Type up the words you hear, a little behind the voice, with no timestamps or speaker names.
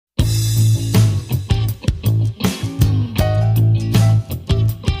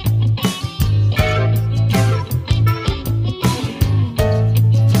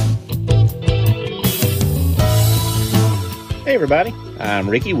everybody. I'm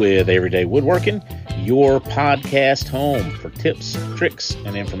Ricky with Everyday Woodworking, your podcast home for tips, tricks,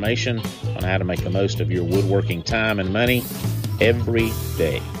 and information on how to make the most of your woodworking time and money every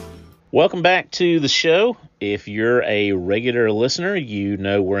day. Welcome back to the show. If you're a regular listener, you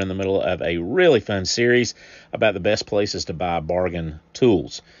know we're in the middle of a really fun series about the best places to buy bargain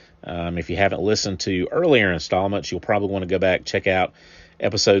tools. If you haven't listened to earlier installments, you'll probably want to go back, check out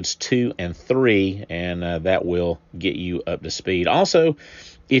episodes 2 and 3, and that will get you up to speed. Also,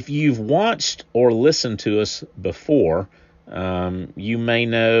 if you've watched or listened to us before, you may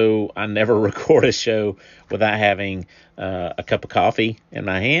know I never record a show without having a cup of coffee in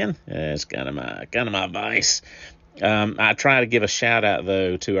my hand. It's kind of my vice. I try to give a shout out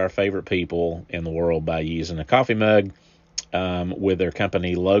though to our favorite people in the world by using a coffee mug with their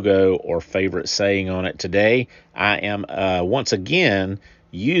company logo or favorite saying on it. Today, I am once again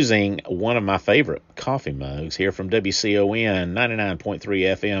using one of my favorite coffee mugs here from WCON 99.3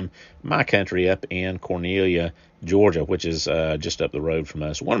 FM, my country up in Cornelia, Georgia, which is just up the road from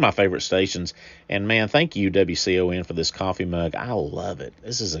us. One of my favorite stations. And man, thank you, WCON, for this coffee mug. I love it.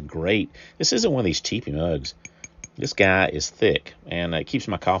 This isn't one of these cheapy mugs. This guy is thick, and it keeps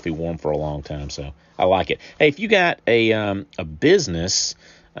my coffee warm for a long time, so I like it. Hey, if you got a business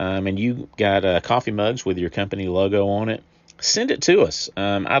and you got coffee mugs with your company logo on it, send it to us.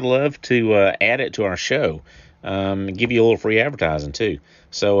 I'd love to add it to our show, give you a little free advertising too.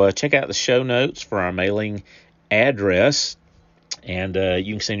 So check out the show notes for our mailing address, and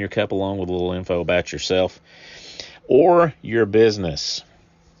you can send your cup along with a little info about yourself or your business.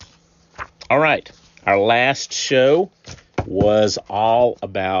 All right. Our last show was all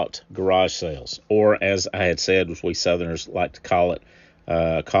about garage sales, or as I had said, as we Southerners like to call it,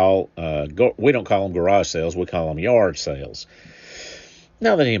 we don't call them garage sales, we call them yard sales.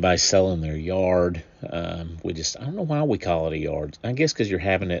 Not that anybody's selling their yard. I don't know why we call it a yard. I guess because you're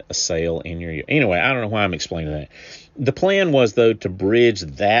having a sale in your yard. Anyway, I don't know why I'm explaining that. The plan was, though, to bridge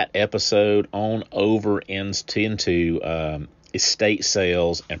that episode on over into estate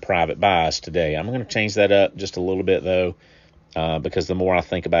sales and private buys today. I'm going to change that up just a little bit, though, because the more I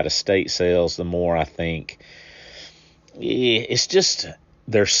think about estate sales, the more I think it's just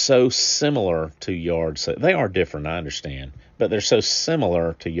they're so similar to yard sales. They are different, I understand, but they're so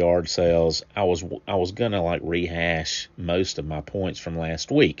similar to yard sales. I was going to rehash most of my points from last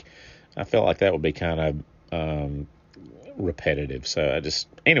week. I felt like that would be kind of repetitive. So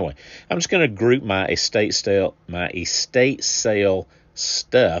anyway, I'm just going to group my estate sale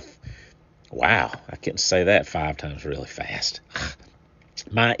stuff. Wow, I couldn't say that 5 times really fast.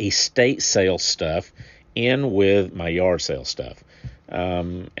 My estate sale stuff in with my yard sale stuff.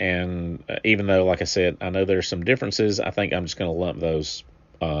 And even though, like I said, I know there's some differences, I think I'm just going to lump those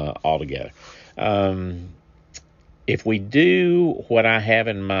all together. If we do what I have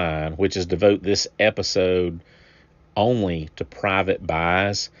in mind, which is devote this episode only to private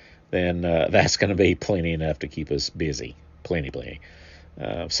buys, then that's going to be plenty enough to keep us busy. Plenty.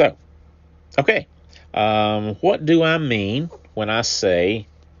 Okay. What do I mean when I say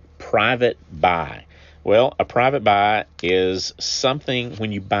private buy? Well, a private buy is something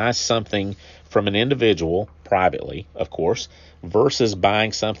when you buy something from an individual, privately, of course, versus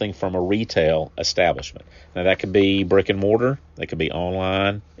buying something from a retail establishment. Now, that could be brick and mortar. That could be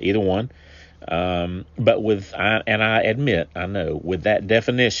online, either one. But I admit, I know, with that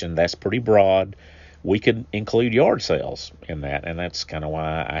definition, that's pretty broad. We could include yard sales in that, and that's kind of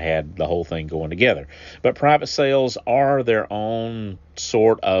why I had the whole thing going together. But private sales are their own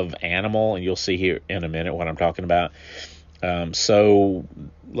sort of animal, and you'll see here in a minute what I'm talking about. So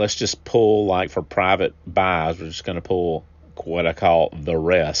let's just pull, for private buys, we're just going to pull what I call the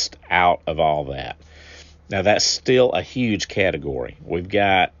rest out of all that. Now, that's still a huge category.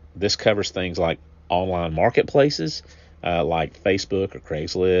 This covers things like online marketplaces, like Facebook or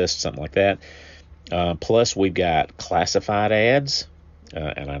Craigslist, something like that. Plus, we've got classified ads,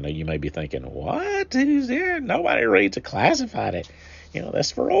 and I know you may be thinking, what? Who's there? Nobody reads a classified ad.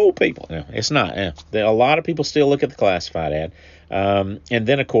 That's for old people. No, it's not. A lot of people still look at the classified ad. And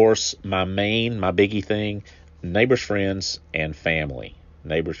then, of course, my biggie thing, neighbors, friends, and family.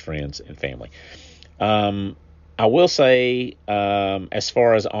 I will say, as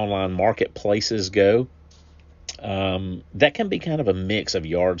far as online marketplaces go, that can be kind of a mix of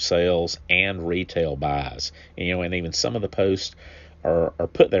yard sales and retail buys, and even some of the posts are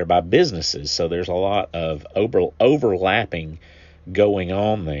put there by businesses. So there's a lot of overlapping going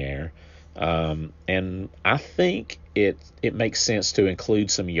on there. And I think it makes sense to include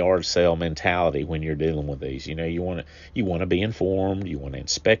some yard sale mentality when you're dealing with these. You want to be informed, you want to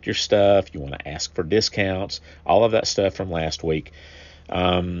inspect your stuff, you want to ask for discounts, all of that stuff from last week.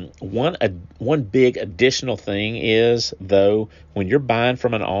 One big additional thing is, though, when you're buying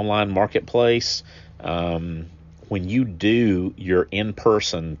from an online marketplace, when you do your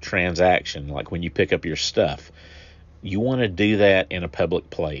in-person transaction, like when you pick up your stuff, you want to do that in a public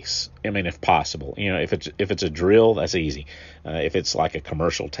place. I mean, if possible. If it's a drill, that's easy. If it's like a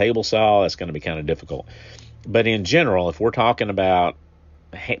commercial table saw, that's going to be kind of difficult. But in general, if we're talking about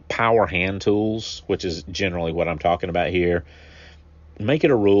power hand tools, which is generally what I'm talking about here, make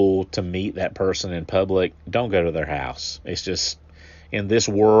it a rule to meet that person in public. Don't go to their house. It's just, in this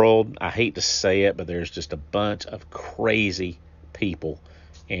world, I hate to say it, but there's just a bunch of crazy people.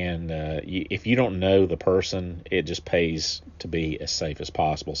 And if you don't know the person, it just pays to be as safe as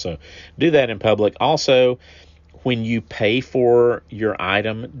possible. So do that in public. Also, when you pay for your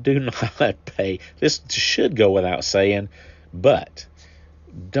item, do not pay. This should go without saying, but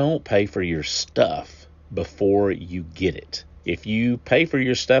don't pay for your stuff before you get it. If you pay for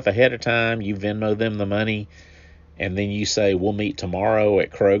your stuff ahead of time, you Venmo them the money, and then you say, we'll meet tomorrow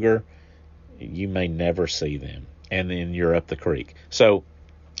at Kroger, you may never see them. And then you're up the creek. So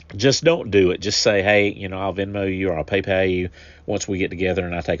just don't do it. Just say, hey, I'll Venmo you or I'll PayPal you once we get together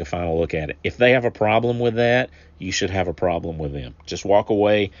and I take a final look at it. If they have a problem with that, you should have a problem with them. Just walk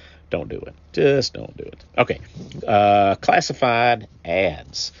away. Don't do it. Just don't do it. Okay. Classified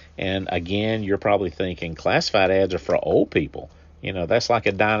ads. And again, you're probably thinking classified ads are for old people. That's like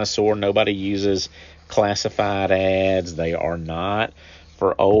a dinosaur. Nobody uses classified ads. They are not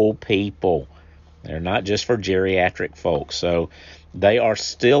for old people. They're not just for geriatric folks. So they are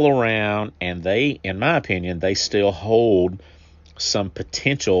still around, and they, in my opinion, they still hold some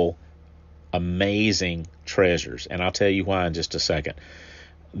potential amazing treasures. And I'll tell you why in just a second.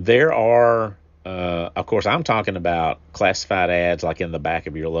 There are, of course, I'm talking about classified ads like in the back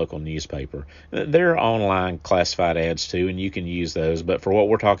of your local newspaper. There are online classified ads too, and you can use those. But for what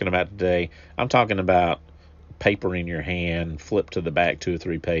we're talking about today, I'm talking about paper in your hand, flip to the back 2 or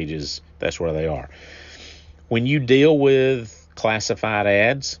 3 pages. That's where they are. When you deal with classified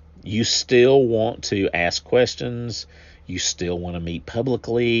ads, you still want to ask questions. You still want to meet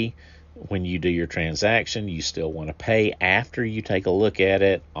publicly. When you do your transaction, you still want to pay after you take a look at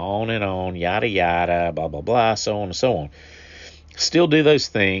it, on and on, yada, yada, blah, blah, blah, so on and so on. Still do those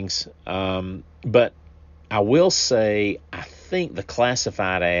things. But I will say, I think the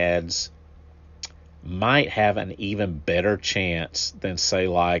classified ads might have an even better chance than, say,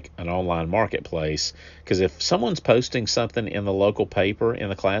 like an online marketplace. Because if someone's posting something in the local paper in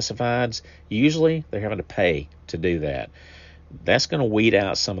the classifieds, usually they're having to pay to do that. That's going to weed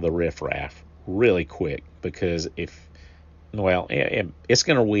out some of the riffraff really quick, because it's going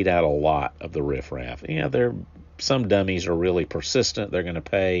to weed out a lot of the riffraff. Some dummies are really persistent. They're going to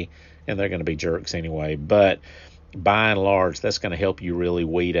pay, and they're going to be jerks anyway. But by and large, that's going to help you really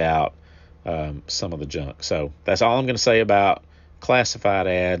weed out some of the junk. So that's all I'm going to say about classified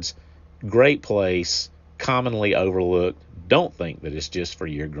ads. Great place, commonly overlooked. Don't think that it's just for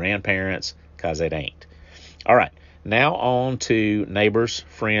your grandparents, because it ain't. All right. Now on to neighbors,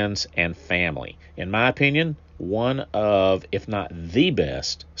 friends, and family. In my opinion, one of, if not the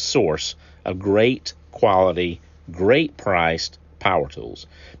best, source of great quality, great priced power tools.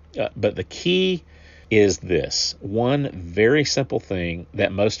 But the key is this. One very simple thing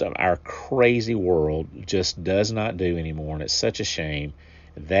that most of our crazy world just does not do anymore, and it's such a shame.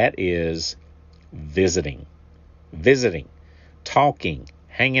 That is visiting. Visiting. Talking.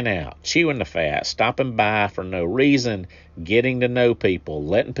 Hanging out, chewing the fat, stopping by for no reason, getting to know people,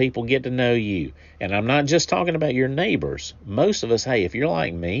 letting people get to know you. And I'm not just talking about your neighbors. Most of us, hey, if you're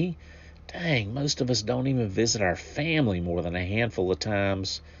like me, dang, most of us don't even visit our family more than a handful of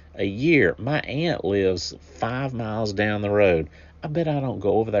times a year. My aunt lives 5 miles down the road. I bet I don't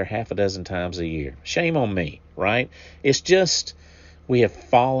go over there half a dozen times a year. Shame on me, right? It's just we have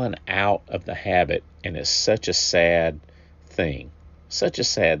fallen out of the habit, and it's such a sad thing. Such a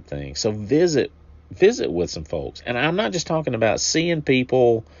sad thing. So visit with some folks. And I'm not just talking about seeing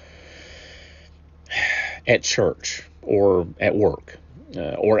people at church or at work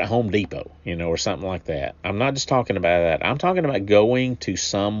or at Home Depot, or something like that. I'm not just talking about that. I'm talking about going to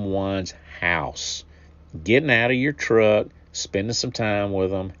someone's house, getting out of your truck, spending some time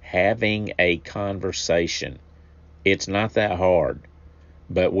with them, having a conversation. It's not that hard.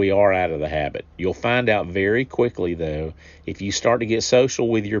 But we are out of the habit. You'll find out very quickly, though, if you start to get social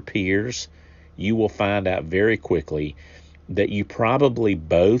with your peers, you will find out very quickly that you probably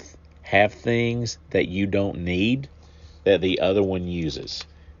both have things that you don't need that the other one uses.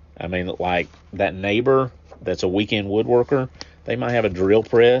 I mean, like that neighbor that's a weekend woodworker, they might have a drill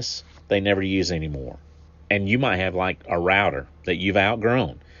press they never use anymore. And you might have like a router that you've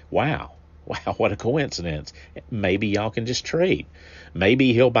outgrown. Wow, what a coincidence. Maybe y'all can just trade.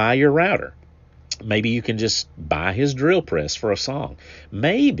 Maybe he'll buy your router. Maybe you can just buy his drill press for a song.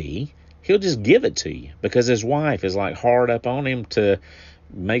 Maybe he'll just give it to you because his wife is like hard up on him to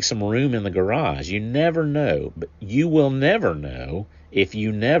make some room in the garage. You never know, but you will never know if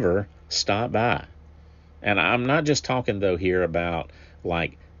you never stop by. And I'm not just talking, though, here about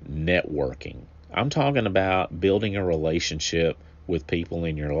like networking. I'm talking about building a relationship with people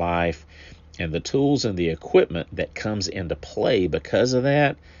in your life, and the tools and the equipment that comes into play because of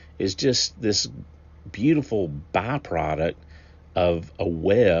that is just this beautiful byproduct of a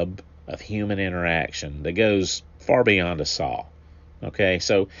web of human interaction that goes far beyond a saw. Okay,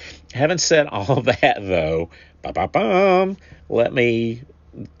 so having said all that, though, let me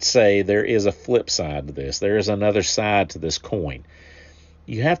say there is a flip side to this. There is another side to this coin.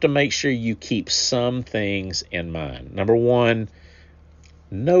 You have to make sure you keep some things in mind. Number one,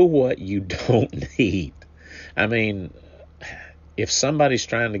 know what you don't need. I mean, if somebody's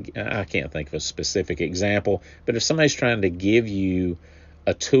trying to, I can't think of a specific example, but if somebody's trying to give you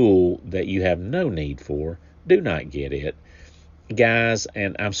a tool that you have no need for, do not get it. Guys,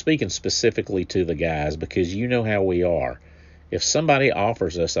 and I'm speaking specifically to the guys because you know how we are. If somebody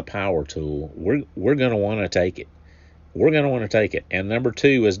offers us a power tool, we're going to want to take it. We're going to want to take it. And number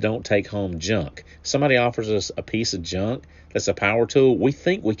two is don't take home junk. Somebody offers us a piece of junk that's a power tool. We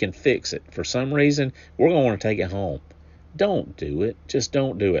think we can fix it. For some reason, we're going to want to take it home. Don't do it. Just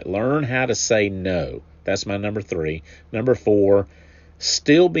don't do it. Learn how to say no. That's my number three. Number four,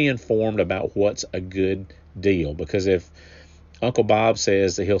 still be informed about what's a good deal. Because if Uncle Bob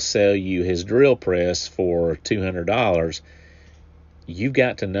says that he'll sell you his drill press for $200, you've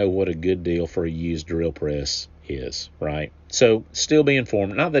got to know what a good deal for a used drill press is, right? So still be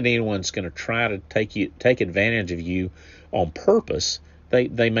informed. Not that anyone's going to try to take advantage of you on purpose.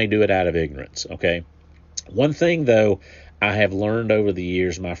 They may do it out of ignorance, okay? One thing, though, I have learned over the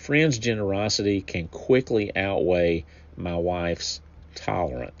years, my friend's generosity can quickly outweigh my wife's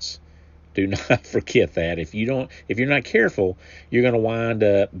tolerance. Do not forget that. If you're not careful, you're going to wind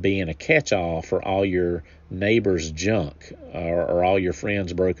up being a catch-all for all your neighbor's junk or all your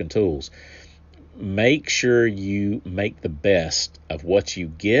friends' broken tools. Make sure you make the best of what you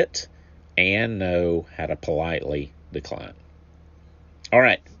get and know how to politely decline. All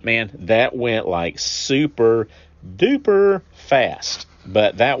right, man, that went like super duper fast,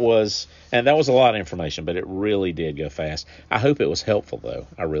 but that was a lot of information, but it really did go fast. I hope it was helpful, though.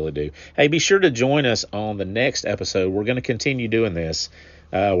 I really do. Hey, be sure to join us on the next episode. We're going to continue doing this.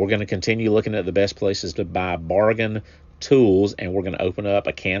 We're going to continue looking at the best places to buy bargain tools, and we're going to open up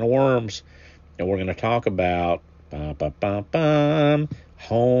a can of worms, and we're going to talk about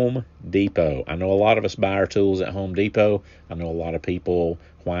Home Depot. I know a lot of us buy our tools at Home Depot. I know a lot of people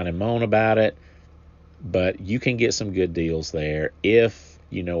whine and moan about it, but you can get some good deals there if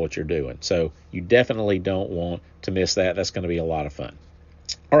you know what you're doing. So you definitely don't want to miss that. That's going to be a lot of fun.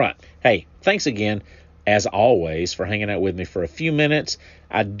 All right. Hey, thanks again, as always, for hanging out with me for a few minutes.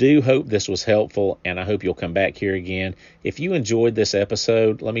 I do hope this was helpful, and I hope you'll come back here again. If you enjoyed this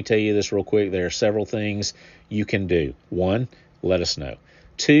episode, let me tell you this real quick. There are several things you can do. One, let us know.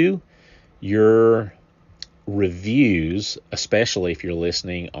 Two, your reviews, especially if you're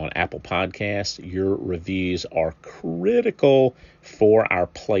listening on Apple Podcasts, your reviews are critical for our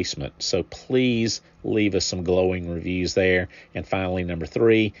placement. So please leave us some glowing reviews there. And finally, number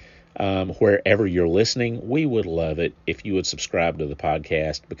three, wherever you're listening, we would love it if you would subscribe to the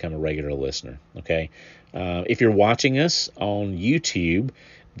podcast, become a regular listener. Okay. If you're watching us on YouTube,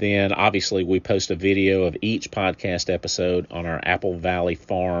 then obviously we post a video of each podcast episode on our Apple Valley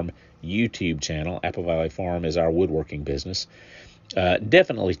Farm YouTube channel. Apple Valley Farm is our woodworking business.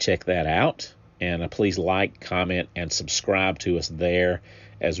 Definitely check that out, and please like, comment, and subscribe to us there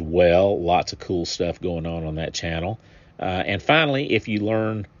as well. Lots of cool stuff going on that channel. And finally, if you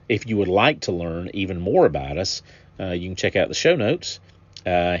would like to learn even more about us, you can check out the show notes.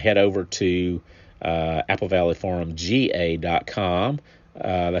 Head over to applevalleyfarmga.com.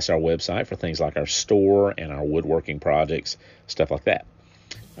 That's our website for things like our store and our woodworking projects, stuff like that.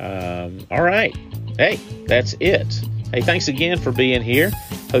 All right. Hey, that's it. Hey, thanks again for being here.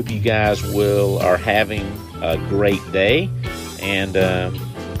 Hope you guys are having a great day, and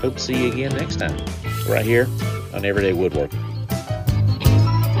hope to see you again next time right here on Everyday Woodworking.